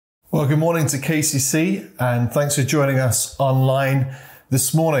Well, good morning to KCC, and thanks for joining us online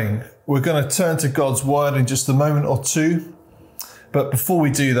this morning. We're going to turn to God's Word in just a moment or two. But before we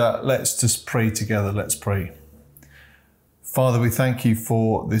do that, let's just pray together. Let's pray. Father, we thank you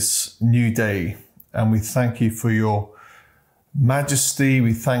for this new day, and we thank you for your majesty.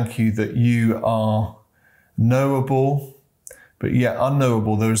 We thank you that you are knowable, but yet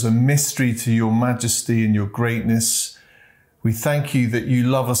unknowable. There is a mystery to your majesty and your greatness. We thank you that you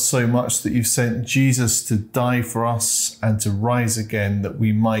love us so much that you've sent Jesus to die for us and to rise again that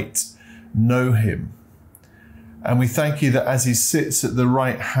we might know him. And we thank you that as he sits at the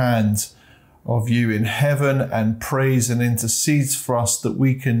right hand of you in heaven and prays and intercedes for us, that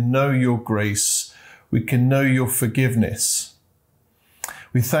we can know your grace, we can know your forgiveness.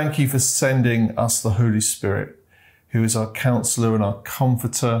 We thank you for sending us the Holy Spirit, who is our counselor and our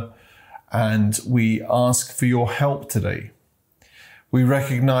comforter, and we ask for your help today. We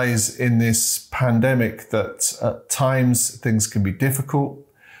recognize in this pandemic that at times things can be difficult.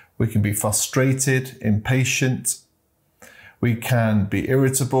 We can be frustrated, impatient. We can be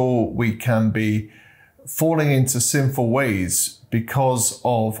irritable. We can be falling into sinful ways because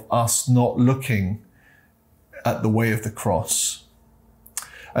of us not looking at the way of the cross.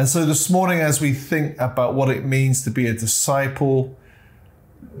 And so this morning, as we think about what it means to be a disciple,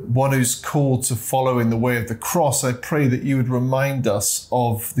 one who's called to follow in the way of the cross, I pray that you would remind us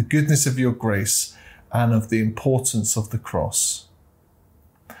of the goodness of your grace and of the importance of the cross.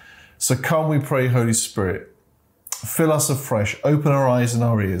 So come, we pray, Holy Spirit, fill us afresh, open our eyes and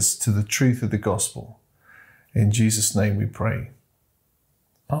our ears to the truth of the gospel. In Jesus' name we pray.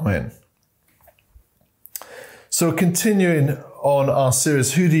 Amen. So continuing on our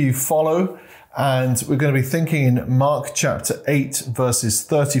series, Who Do You Follow? And we're going to be thinking in Mark chapter 8, verses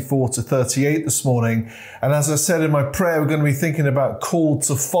 34 to 38 this morning. And as I said in my prayer, we're going to be thinking about called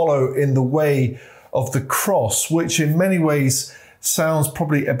to follow in the way of the cross, which in many ways sounds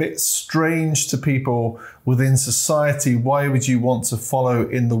probably a bit strange to people within society. Why would you want to follow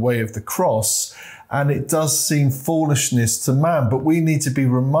in the way of the cross? And it does seem foolishness to man, but we need to be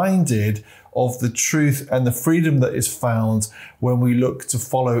reminded of the truth and the freedom that is found when we look to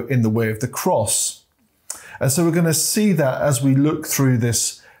follow in the way of the cross. And so we're going to see that as we look through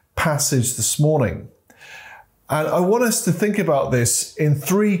this passage this morning. And I want us to think about this in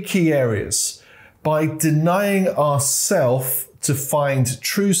three key areas: by denying ourself to find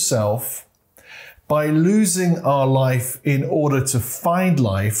true self, by losing our life in order to find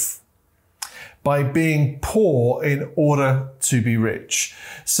life, by being poor in order to be rich.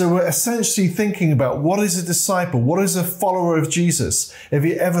 So we're essentially thinking about what is a disciple? What is a follower of Jesus? Have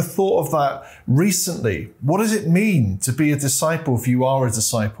you ever thought of that recently? What does it mean to be a disciple if you are a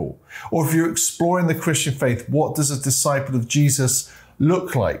disciple? Or if you're exploring the Christian faith, what does a disciple of Jesus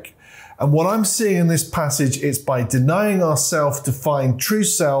look like? And what I'm seeing in this passage is by denying ourselves to find true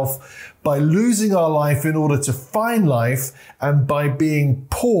self, by losing our life in order to find life, and by being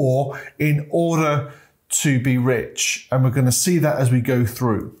poor in order to be rich. And we're going to see that as we go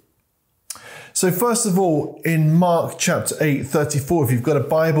through. So first of all, in Mark chapter 8, 34, if you've got a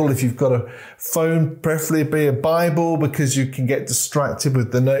Bible, if you've got a phone, preferably be a Bible, because you can get distracted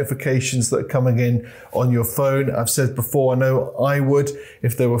with the notifications that are coming in on your phone. I've said before, I know I would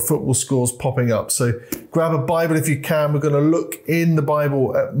if there were football scores popping up. So grab a Bible if you can. We're going to look in the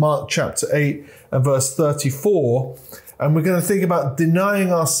Bible at Mark chapter 8 and verse 34. And we're going to think about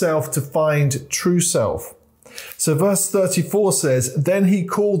denying ourselves to find true self. So verse 34 says, "Then he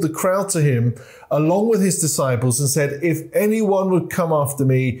called the crowd to him along with his disciples and said, 'If anyone would come after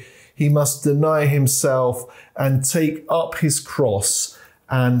me, he must deny himself and take up his cross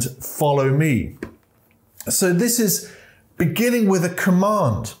and follow me.'" So this is beginning with a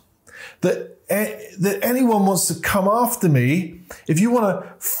command that anyone wants to come after me. If you want to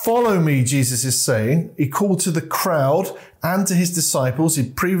follow me, Jesus is saying, he called to the crowd and to his disciples.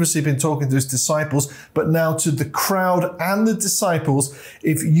 He'd previously been talking to his disciples, but now to the crowd and the disciples.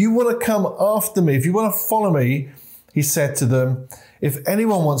 If you want to come after me, if you want to follow me, he said to them, if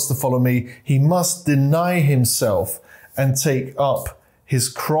anyone wants to follow me, he must deny himself and take up his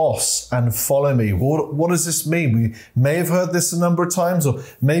cross and follow me. What does this mean? We may have heard this a number of times, or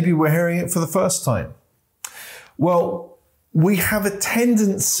maybe we're hearing it for the first time. Well, we have a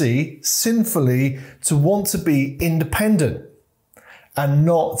tendency, sinfully, to want to be independent and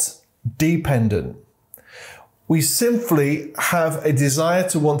not dependent. We sinfully have a desire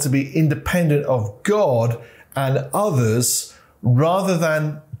to want to be independent of God and others rather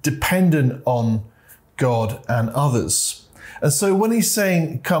than dependent on God and others. And so when he's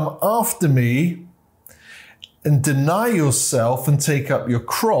saying, come after me, and deny yourself and take up your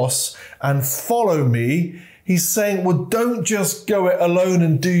cross and follow me, he's saying, well, don't just go it alone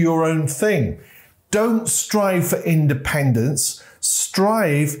and do your own thing. Don't strive for independence.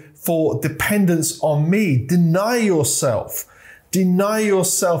 Strive for dependence on me. Deny yourself. Deny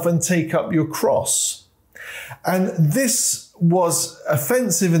yourself and take up your cross. And this was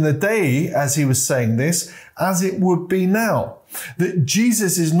offensive in the day as he was saying this, as it would be now. That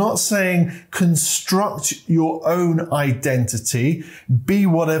Jesus is not saying construct your own identity, be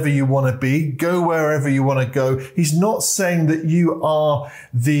whatever you want to be, go wherever you want to go. He's not saying that you are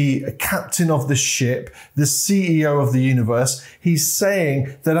the captain of the ship, the CEO of the universe. He's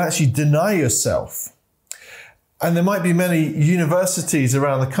saying that actually deny yourself. And there might be many universities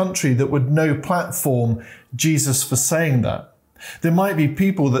around the country that would no platform Jesus for saying that. There might be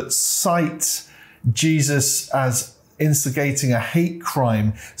people that cite Jesus as instigating a hate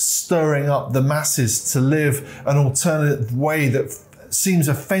crime, stirring up the masses to live an alternative way that seems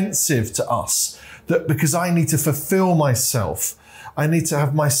offensive to us, that because I need to fulfill myself, I need to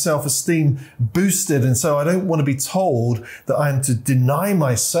have my self-esteem boosted, and so I don't want to be told that I am to deny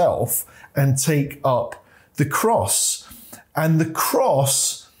myself and take up the cross. And the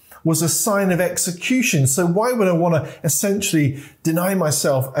cross was a sign of execution. So why would I want to essentially deny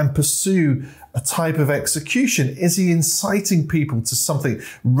myself and pursue a type of execution? Is he inciting people to something,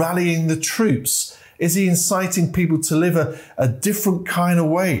 rallying the troops? Is he inciting people to live a different kind of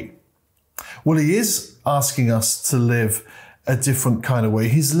way? Well, he is asking us to live a different kind of way.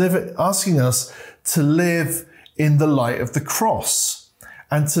 He's asking us to live in the light of the cross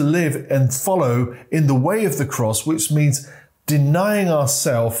and to live and follow in the way of the cross, which means denying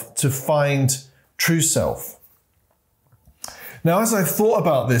ourselves to find true self. Now, as I thought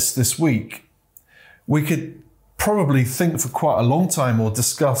about this week, we could probably think for quite a long time or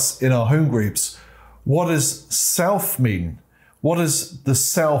discuss in our home groups, what does self mean? What does the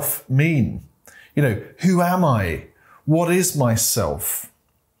self mean? You know, who am I? What is myself?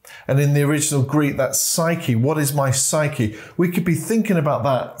 And in the original Greek, that's psyche. What is my psyche? We could be thinking about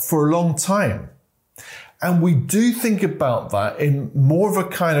that for a long time. And we do think about that in more of a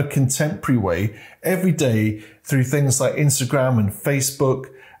kind of contemporary way every day through things like Instagram and Facebook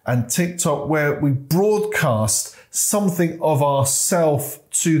and TikTok, where we broadcast something of ourself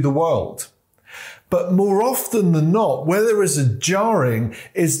to the world. But more often than not, where there is a jarring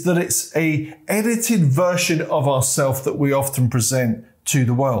is that it's a edited version of ourself that we often present to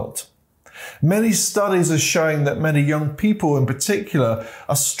the world. Many studies are showing that many young people in particular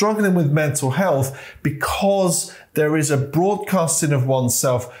are struggling with mental health because there is a broadcasting of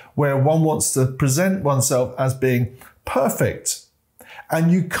oneself where one wants to present oneself as being perfect.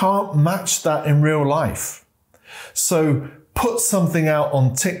 And you can't match that in real life. So put something out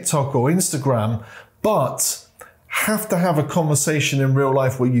on TikTok or Instagram, but have to have a conversation in real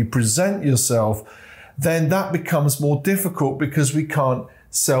life where you present yourself, then that becomes more difficult because we can't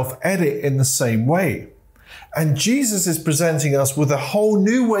self-edit in the same way. And Jesus is presenting us with a whole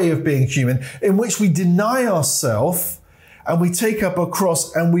new way of being human in which we deny ourselves and we take up a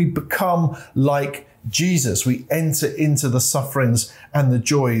cross and we become like Jesus. We enter into the sufferings and the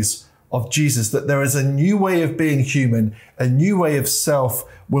joys of Jesus, that there is a new way of being human, a new way of self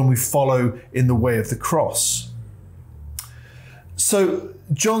when we follow in the way of the cross. So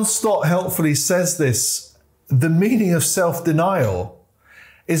John Stott helpfully says this: the meaning of self-denial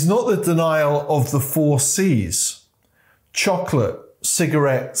is not the denial of the 4 C's: chocolate,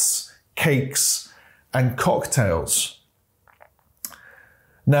 cigarettes, cakes, and cocktails.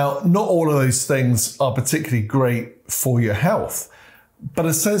 Now, not all of those things are particularly great for your health, but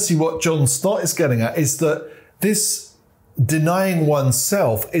essentially what John Stott is getting at is that this denying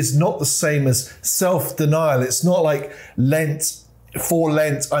oneself is not the same as self-denial. It's not like Lent, for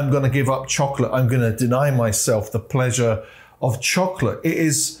Lent, I'm going to give up chocolate. I'm going to deny myself the pleasure of chocolate. It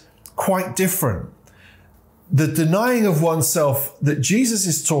is quite different. The denying of oneself that Jesus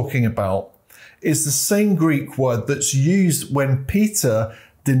is talking about is the same Greek word that's used when Peter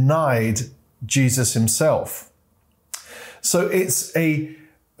denied Jesus himself. So it's a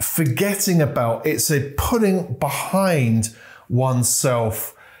forgetting about, it's a putting behind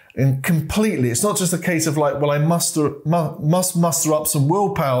oneself and completely. It's not just a case of like, well, I must muster up some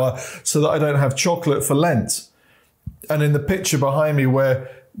willpower so that I don't have chocolate for Lent. And in the picture behind me where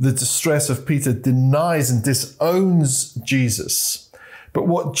the distress of Peter denies and disowns Jesus. But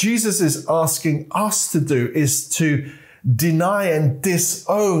what Jesus is asking us to do is to deny and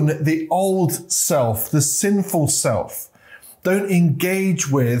disown the old self, the sinful self. Don't engage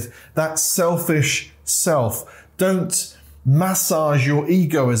with that selfish self. Don't massage your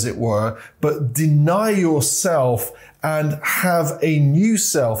ego, as it were, but deny yourself and have a new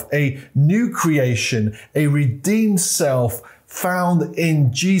self, a new creation, a redeemed self found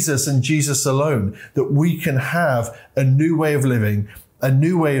in Jesus and Jesus alone, that we can have a new way of living, a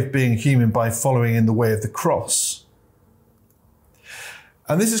new way of being human by following in the way of the cross.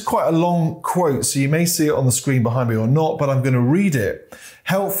 And this is quite a long quote, so you may see it on the screen behind me or not, but I'm going to read it.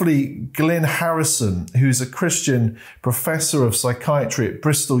 Helpfully, Glyn Harrison, who's a Christian professor of psychiatry at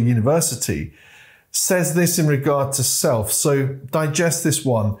Bristol University, says this in regard to self. So digest this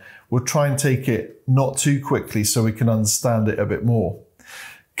one. We'll try and take it not too quickly so we can understand it a bit more.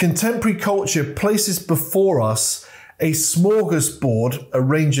 Contemporary culture places before us a smorgasbord, a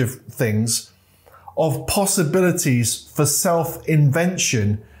range of things, of possibilities for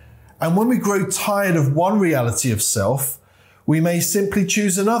self-invention. And when we grow tired of one reality of self, we may simply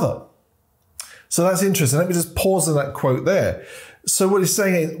choose another. So that's interesting. Let me just pause on that quote there. So what he's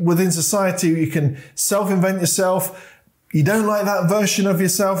saying is, within society, you can self-invent yourself. You don't like that version of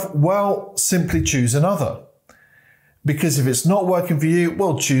yourself? Well, simply choose another. Because if it's not working for you,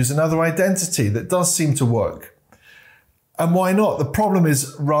 well, choose another identity that does seem to work. And why not? The problem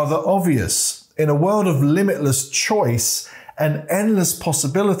is rather obvious. In a world of limitless choice and endless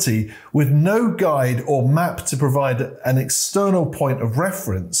possibility, with no guide or map to provide an external point of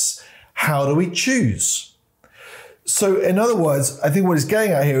reference, how do we choose? So in other words, I think what he's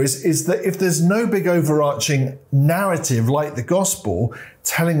getting at here is that if there's no big overarching narrative like the gospel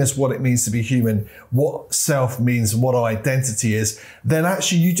telling us what it means to be human, what self means and what our identity is, then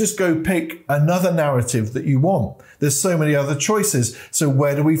actually you just go pick another narrative that you want. There's so many other choices. So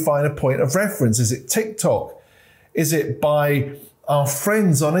where do we find a point of reference? Is it TikTok? Is it by our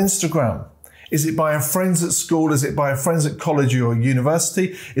friends on Instagram? Is it by our friends at school? Is it by our friends at college or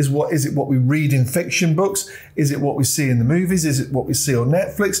university? Is it what we read in fiction books? Is it what we see in the movies? Is it what we see on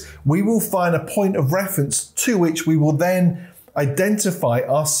Netflix? We will find a point of reference to which we will then identify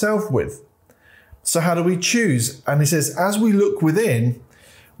ourselves with. So how do we choose? And he says, as we look within,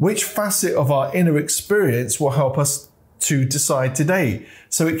 which facet of our inner experience will help us to decide today?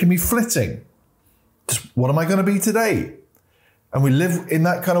 So it can be flitting. Just what am I going to be today? And we live in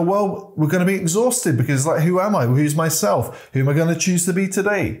that kind of world, we're going to be exhausted because like, who am I? Who's myself? Who am I going to choose to be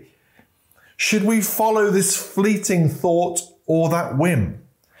today? Should we follow this fleeting thought or that whim?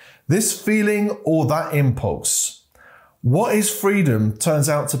 This feeling or that impulse? What is freedom turns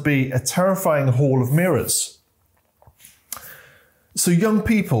out to be a terrifying hall of mirrors. So young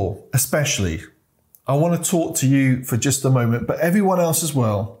people, especially, I want to talk to you for just a moment, but everyone else as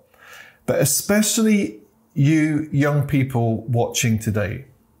well, but especially you young people watching today.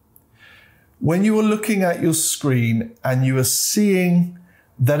 When you are looking at your screen and you are seeing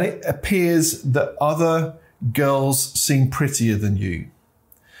that it appears that other girls seem prettier than you,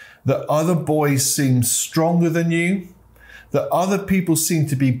 that other boys seem stronger than you, that other people seem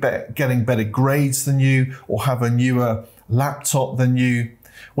to be getting better grades than you or have a newer laptop than you,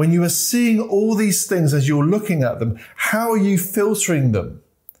 when you are seeing all these things as you're looking at them, how are you filtering them?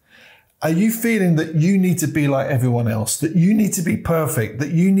 Are you feeling that you need to be like everyone else, that you need to be perfect, that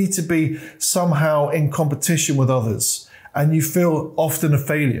you need to be somehow in competition with others, and you feel often a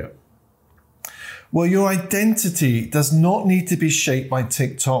failure? Well, your identity does not need to be shaped by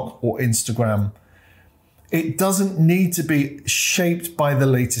TikTok or Instagram. It doesn't need to be shaped by the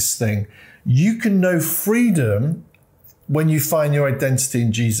latest thing. You can know freedom when you find your identity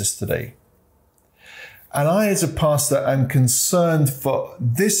in Jesus today. And I, as a pastor, am concerned for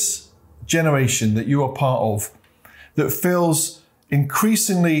this generation that you are part of that feels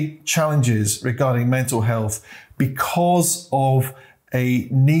increasingly challenges regarding mental health because of a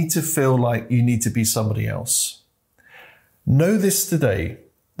need to feel like you need to be somebody else. Know this today,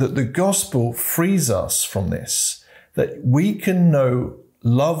 that the gospel frees us from this, that we can know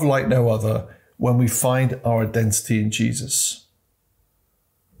love like no other when we find our identity in Jesus.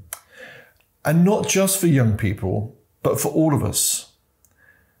 And not just for young people, but for all of us.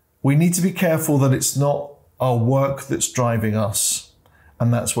 We need to be careful that it's not our work that's driving us,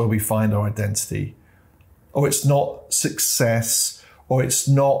 and that's where we find our identity. Or it's not success, or it's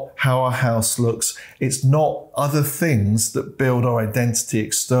not how our house looks. It's not other things that build our identity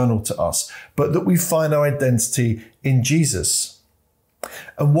external to us, but that we find our identity in Jesus.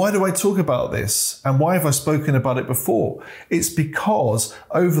 And why do I talk about this? And why have I spoken about it before? It's because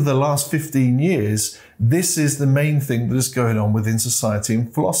over the last 15 years, this is the main thing that is going on within society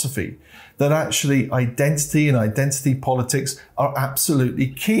and philosophy, that actually identity and identity politics are absolutely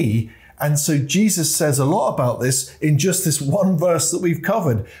key. And so Jesus says a lot about this in just this one verse that we've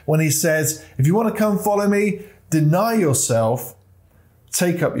covered, when he says, if you want to come follow me, deny yourself,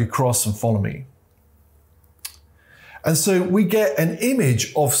 take up your cross and follow me. And so we get an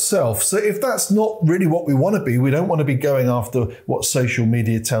image of self. So if that's not really what we want to be, we don't want to be going after what social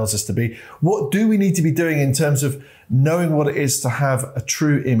media tells us to be. What do we need to be doing in terms of knowing what it is to have a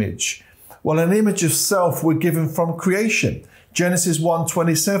true image? Well, an image of self we're given from creation. Genesis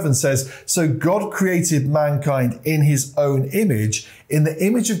 1:27 says, so God created mankind in his own image. In the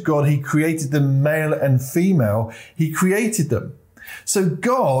image of God, he created them male and female. He created them. So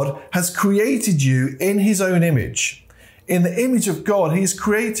God has created you in his own image. In the image of God, he's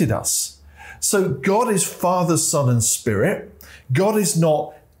created us. So God is Father, Son, and Spirit. God is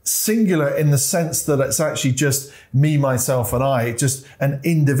not singular in the sense that it's actually just me, myself, and I, just an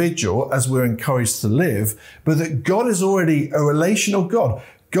individual as we're encouraged to live, but that God is already a relational God.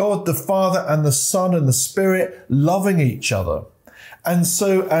 God, the Father and the Son and the Spirit loving each other. And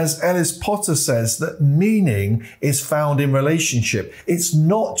so, as Ellis Potter says, that meaning is found in relationship. It's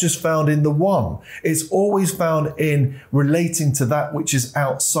not just found in the one. It's always found in relating to that which is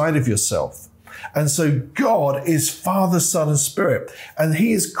outside of yourself. And so God is Father, Son, and Spirit. And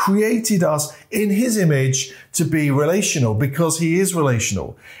he has created us in his image to be relational because he is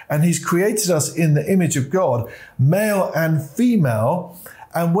relational. And he's created us in the image of God, male and female.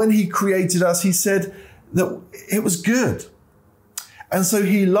 And when he created us, he said that it was good. And so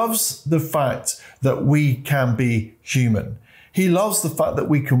he loves the fact that we can be human. He loves the fact that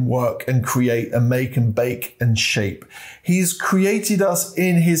we can work and create and make and bake and shape. He's created us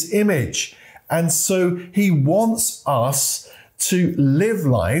in his image. And so he wants us to live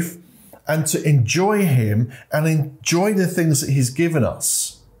life and to enjoy him and enjoy the things that he's given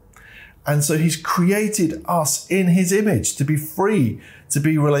us. And so he's created us in his image to be free, to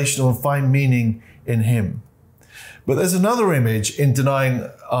be relational and find meaning in him. But there's another image in denying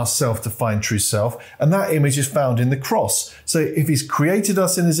ourselves to find true self, and that image is found in the cross. So if he's created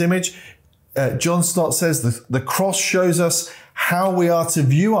us in his image, John Stott says the cross shows us how we are to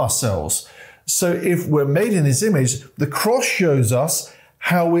view ourselves. So if we're made in his image, the cross shows us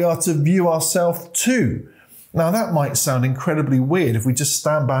how we are to view ourselves too. Now that might sound incredibly weird if we just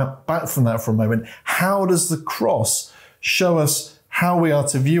stand back from that for a moment. How does the cross show us how we are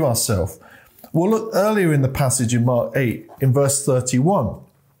to view ourselves? Well, look earlier in the passage in Mark 8, in verse 31,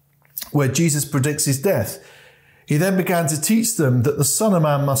 where Jesus predicts his death. He then began to teach them that the Son of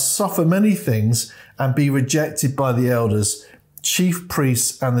Man must suffer many things and be rejected by the elders, chief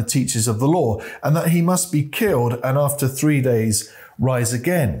priests, and the teachers of the law, and that he must be killed and after 3 days rise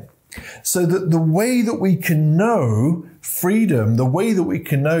again. So that the way that we can know freedom, the way that we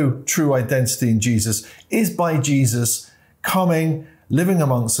can know true identity in Jesus is by Jesus coming, living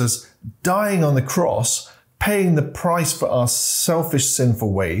amongst us, dying on the cross, paying the price for our selfish,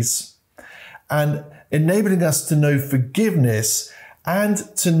 sinful ways, and enabling us to know forgiveness and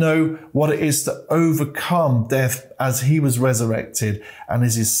to know what it is to overcome death as he was resurrected and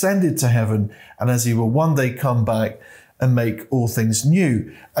is ascended to heaven and as he will one day come back and make all things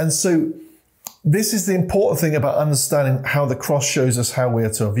new. And so this is the important thing about understanding how the cross shows us how we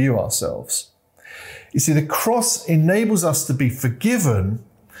are to view ourselves. You see, the cross enables us to be forgiven,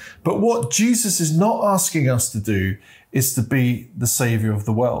 but what Jesus is not asking us to do is to be the savior of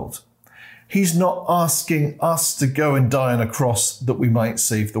the world. He's not asking us to go and die on a cross that we might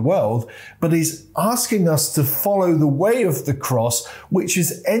save the world, but he's asking us to follow the way of the cross, which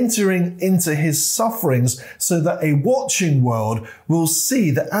is entering into his sufferings so that a watching world will see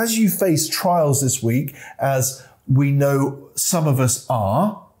that as you face trials this week, as we know some of us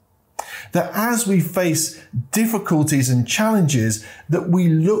are, that as we face difficulties and challenges, that we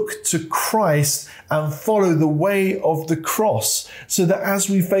look to Christ and follow the way of the cross, so that as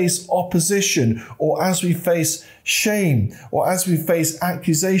we face opposition, or as we face shame, or as we face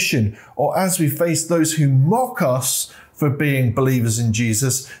accusation, or as we face those who mock us for being believers in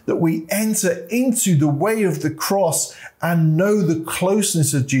Jesus, that we enter into the way of the cross and know the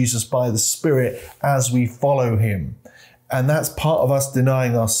closeness of Jesus by the Spirit as we follow him. And that's part of us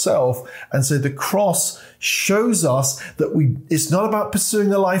denying ourselves. And so the cross shows us that it's not about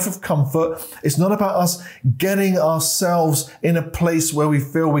pursuing a life of comfort. It's not about us getting ourselves in a place where we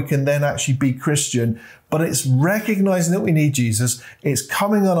feel we can then actually be Christian, but it's recognizing that we need Jesus. It's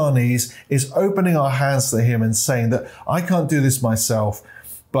coming on our knees. It's opening our hands to him and saying that I can't do this myself,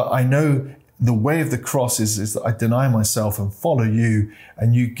 but I know the way of the cross is that I deny myself and follow you,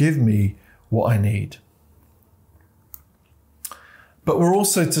 and you give me what I need. But we're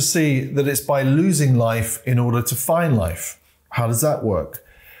also to see that it's by losing life in order to find life. How does that work?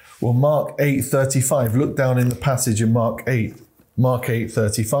 Well, Mark 8:35, look down in the passage in Mark 8, Mark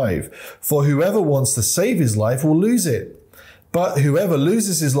 8:35. For whoever wants to save his life will lose it. But whoever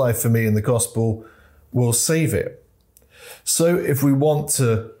loses his life for me in the gospel will save it. So if we want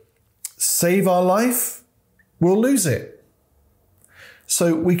to save our life, we'll lose it.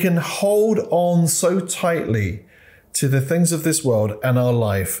 So we can hold on so tightly to the things of this world and our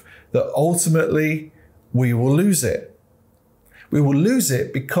life that ultimately we will lose it. We will lose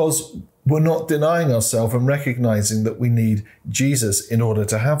it because we're not denying ourselves and recognizing that we need Jesus in order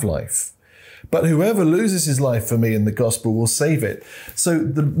to have life. But whoever loses his life for me in the gospel will save it. So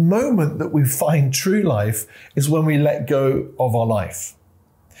the moment that we find true life is when we let go of our life.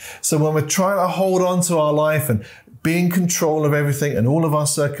 So when we're trying to hold on to our life and be in control of everything and all of our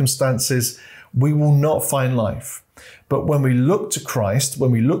circumstances, we will not find life. But when we look to Christ,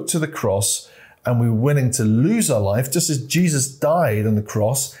 when we look to the cross, and we're willing to lose our life, just as Jesus died on the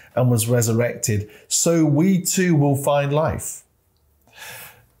cross and was resurrected, so we too will find life.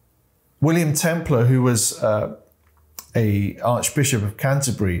 William Templar, who was a Archbishop of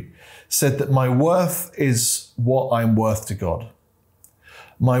Canterbury, said that my worth is what I'm worth to God.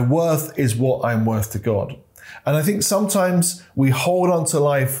 My worth is what I'm worth to God. And I think sometimes we hold on to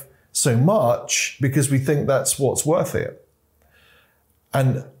life so much because we think that's what's worth it.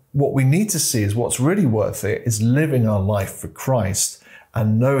 And what we need to see is what's really worth it is living our life for Christ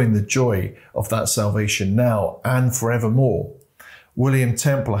and knowing the joy of that salvation now and forevermore. William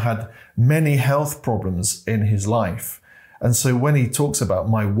Templar had many health problems in his life. And so when he talks about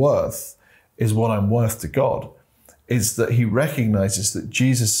my worth is what I'm worth to God, is that he recognizes that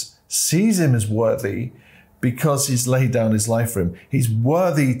Jesus sees him as worthy because he's laid down his life for him. He's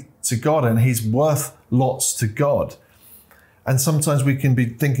worthy to God and he's worth lots to God. And sometimes we can be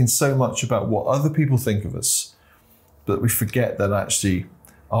thinking so much about what other people think of us, but we forget that actually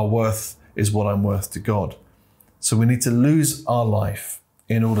our worth is what I'm worth to God. So we need to lose our life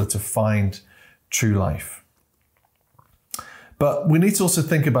in order to find true life. But we need to also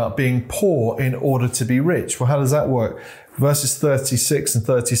think about being poor in order to be rich. Well, how does that work? Verses 36 and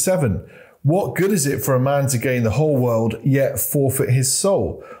 37. What good is it for a man to gain the whole world yet forfeit his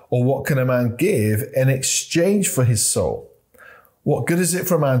soul? Or what can a man give in exchange for his soul? What good is it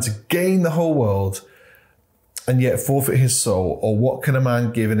for a man to gain the whole world and yet forfeit his soul? Or what can a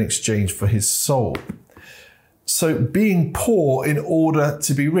man give in exchange for his soul? So being poor in order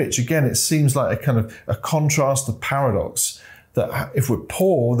to be rich, again, it seems like a kind of a contrast, a paradox, that if we're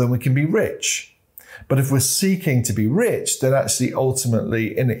poor, then we can be rich. But if we're seeking to be rich, then actually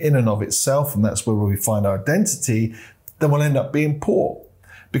ultimately in and of itself, and that's where we find our identity, then we'll end up being poor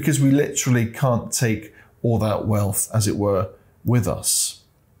because we literally can't take all that wealth, as it were, with us.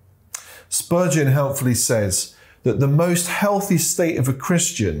 Spurgeon helpfully says that the most healthy state of a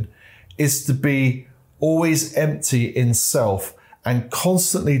Christian is to be always empty in self and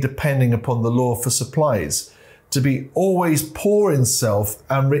constantly depending upon the Lord for supplies, to be always poor in self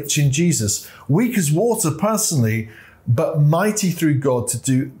and rich in Jesus, weak as water personally, but mighty through God to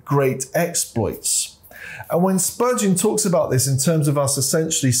do great exploits. And when Spurgeon talks about this in terms of us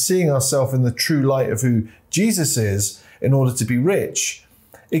essentially seeing ourselves in the true light of who Jesus is in order to be rich,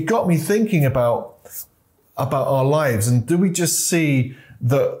 it got me thinking about our lives. And do we just see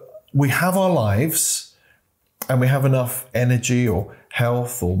that we have our lives and we have enough energy or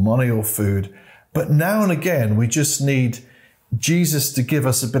health or money or food, but now and again we just need Jesus to give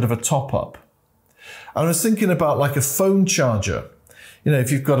us a bit of a top up? I was thinking about like a phone charger. You know,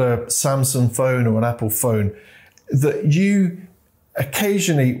 if you've got a Samsung phone or an Apple phone, that you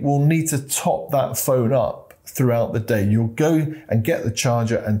occasionally will need to top that phone up throughout the day. You'll go and get the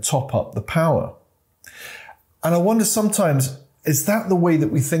charger and top up the power. And I wonder sometimes, is that the way that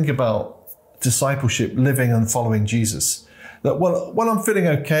we think about discipleship, living and following Jesus? That when I'm feeling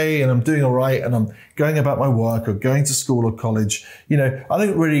okay and I'm doing all right and I'm going about my work or going to school or college, you know, I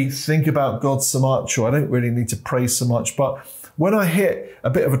don't really think about God so much, or I don't really need to pray so much. But when I hit a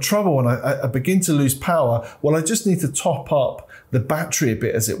bit of a trouble and I begin to lose power, well, I just need to top up the battery a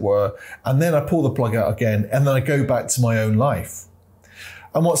bit, as it were, and then I pull the plug out again, and then I go back to my own life.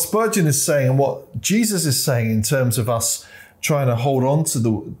 And what Spurgeon is saying and what Jesus is saying in terms of us trying to hold on to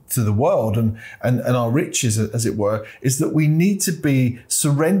the world and our riches, as it were, is that we need to be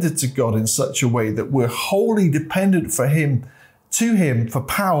surrendered to God in such a way that we're wholly dependent to him for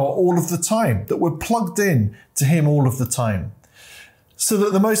power all of the time, that we're plugged in to him all of the time. So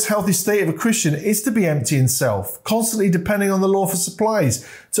that the most healthy state of a Christian is to be empty in self, constantly depending on the Lord for supplies,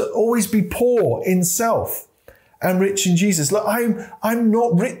 to always be poor in self and rich in Jesus. Look, I'm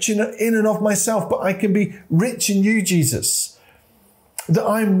not rich in and of myself, but I can be rich in you, Jesus. that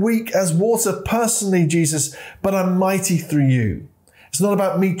I'm weak as water personally, Jesus, but I'm mighty through you. It's not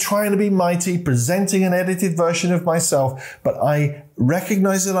about me trying to be mighty, presenting an edited version of myself, but I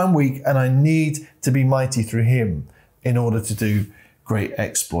recognize that I'm weak and I need to be mighty through him in order to do great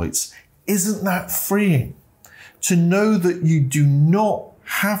exploits. Isn't that freeing? To know that you do not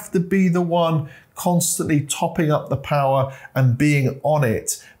have to be the one constantly topping up the power and being on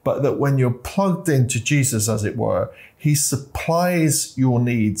it, but that when you're plugged into Jesus, as it were, he supplies your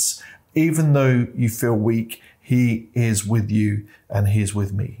needs. Even though you feel weak, he is with you and he is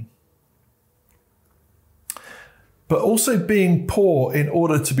with me. But also being poor in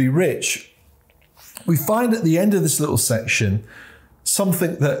order to be rich. We find at the end of this little section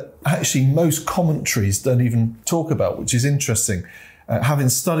something that actually most commentaries don't even talk about, which is interesting. Having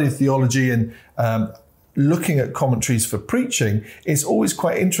studied theology and looking at commentaries for preaching, it's always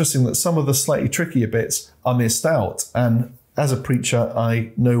quite interesting that some of the slightly trickier bits are missed out. And as a preacher,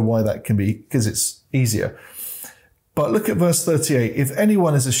 I know why that can be, because it's easier. But look at verse 38. If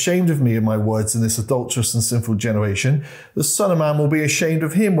anyone is ashamed of me and my words in this adulterous and sinful generation, the Son of Man will be ashamed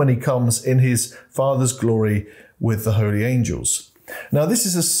of him when he comes in his Father's glory with the holy angels. Now, this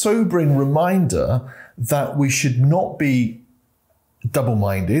is a sobering reminder that we should not be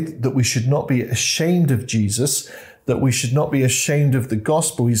double-minded, that we should not be ashamed of Jesus, that we should not be ashamed of the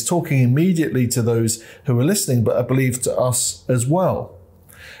gospel. He's talking immediately to those who are listening, but I believe to us as well.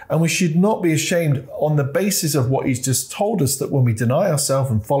 And we should not be ashamed on the basis of what he's just told us, that when we deny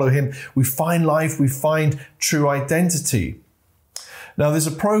ourselves and follow him, we find life, we find true identity. Now, there's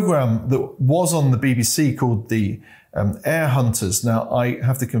a program that was on the BBC called the Air Hunters. Now, I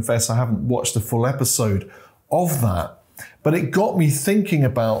have to confess, I haven't watched a full episode of that, but it got me thinking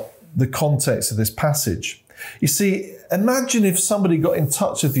about the context of this passage. You see, imagine if somebody got in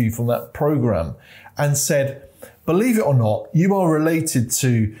touch with you from that program and said, believe it or not, you are related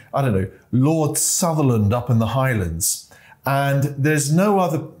to, I don't know, Lord Sutherland up in the Highlands. And there's no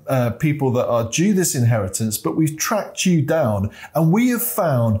other people that are due this inheritance, but we've tracked you down and we have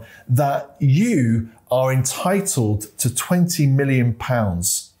found that you are entitled to £20 million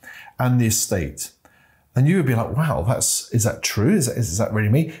and the estate. And you would be like, wow, is that true? Is that really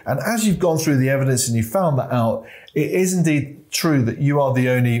me? And as you've gone through the evidence and you found that out, it is indeed true that you are the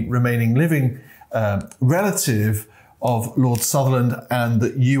only remaining living relative of Lord Sutherland and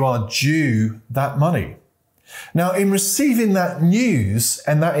that you are due that money. Now, in receiving that news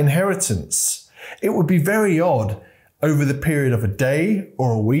and that inheritance, it would be very odd over the period of a day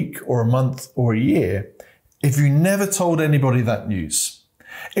or a week or a month or a year if you never told anybody that news.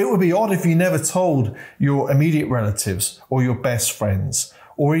 It would be odd if you never told your immediate relatives or your best friends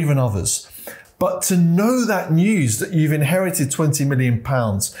or even others. But to know that news, that you've inherited £20 million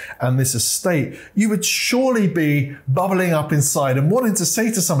and this estate, you would surely be bubbling up inside and wanting to say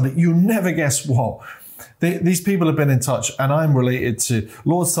to somebody, you'll never guess what. These people have been in touch and I'm related to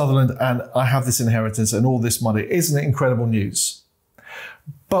Lord Sutherland and I have this inheritance and all this money. Isn't it incredible news?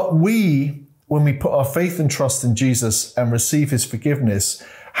 But we, when we put our faith and trust in Jesus and receive his forgiveness,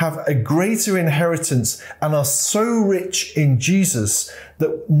 have a greater inheritance and are so rich in Jesus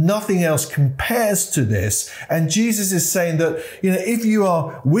that nothing else compares to this. And Jesus is saying that, if you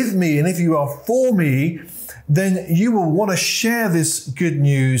are with me and if you are for me, then you will want to share this good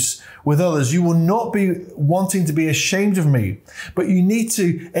news with others. You will not be wanting to be ashamed of me, but you need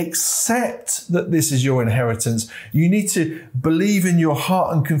to accept that this is your inheritance. You need to believe in your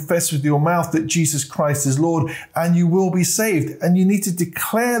heart and confess with your mouth that Jesus Christ is Lord, and you will be saved. And you need to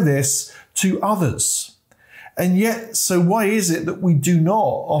declare this to others. And yet, so why is it that we do not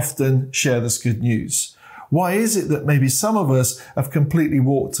often share this good news? Why is it that maybe some of us have completely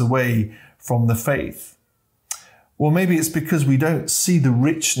walked away from the faith? Well, maybe it's because we don't see the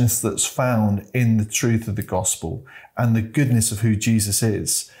richness that's found in the truth of the gospel and the goodness of who Jesus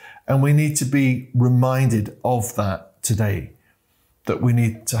is. And we need to be reminded of that today, that we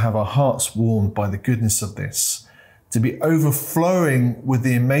need to have our hearts warmed by the goodness of this, to be overflowing with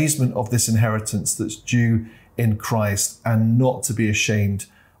the amazement of this inheritance that's due in Christ and not to be ashamed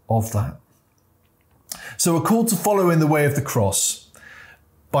of that. So we're called to follow in the way of the cross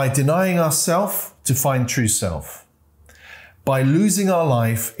by denying ourselves to find true self, by losing our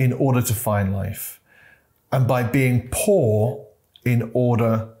life in order to find life, and by being poor in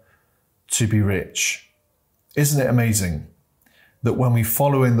order to be rich. Isn't it amazing that when we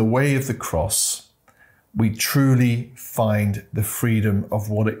follow in the way of the cross, we truly find the freedom of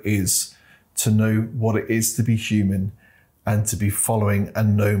what it is to know what it is to be human and to be following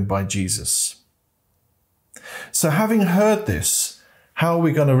and known by Jesus. So having heard this, how are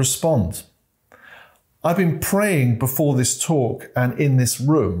we going to respond? I've been praying before this talk and in this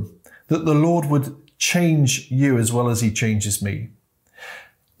room that the Lord would change you as well as he changes me.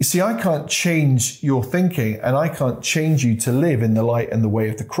 You see, I can't change your thinking and I can't change you to live in the light and the way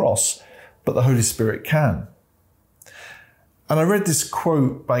of the cross, but the Holy Spirit can. And I read this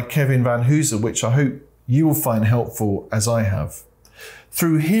quote by Kevin Van Hooser, which I hope you will find helpful as I have.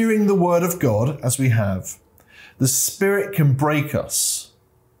 Through hearing the word of God, as we have, the Spirit can break us,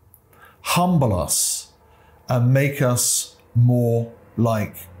 humble us, and make us more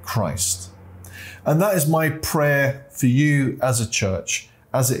like Christ. And that is my prayer for you as a church,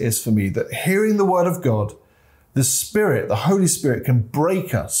 as it is for me, that hearing the word of God, the Spirit, the Holy Spirit can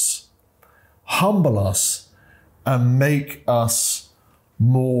break us, humble us, and make us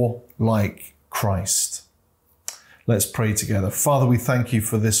more like Christ. Let's pray together. Father, we thank you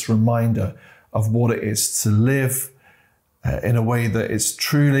for this reminder of what it is to live in a way that is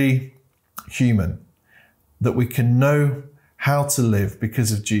truly human, that we can know how to live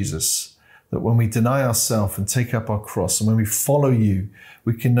because of Jesus, that when we deny ourselves and take up our cross and when we follow you,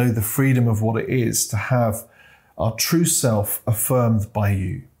 we can know the freedom of what it is to have our true self affirmed by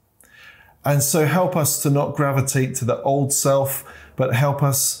you. And so help us to not gravitate to the old self, but help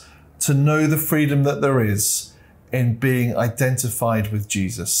us to know the freedom that there is in being identified with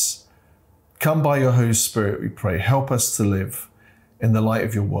Jesus. Come by your Holy Spirit, we pray. Help us to live in the light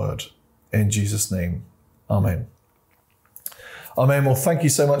of your word. In Jesus' name, amen. Amen. Well, thank you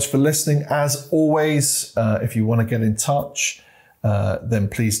so much for listening. As always, if you want to get in touch, then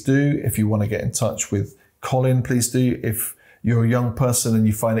please do. If you want to get in touch with Colin, please do. If you're a young person and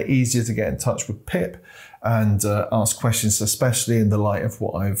you find it easier to get in touch with Pip and ask questions, especially in the light of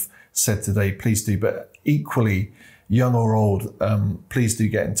what I've said today, please do. But equally, young or old, please do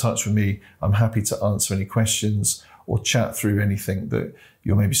get in touch with me. I'm happy to answer any questions or chat through anything that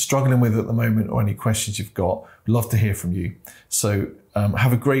you're maybe struggling with at the moment or any questions you've got. Love to hear from you. So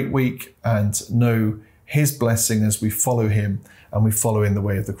have a great week and know his blessing as we follow him and we follow in the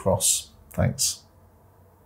way of the cross. Thanks.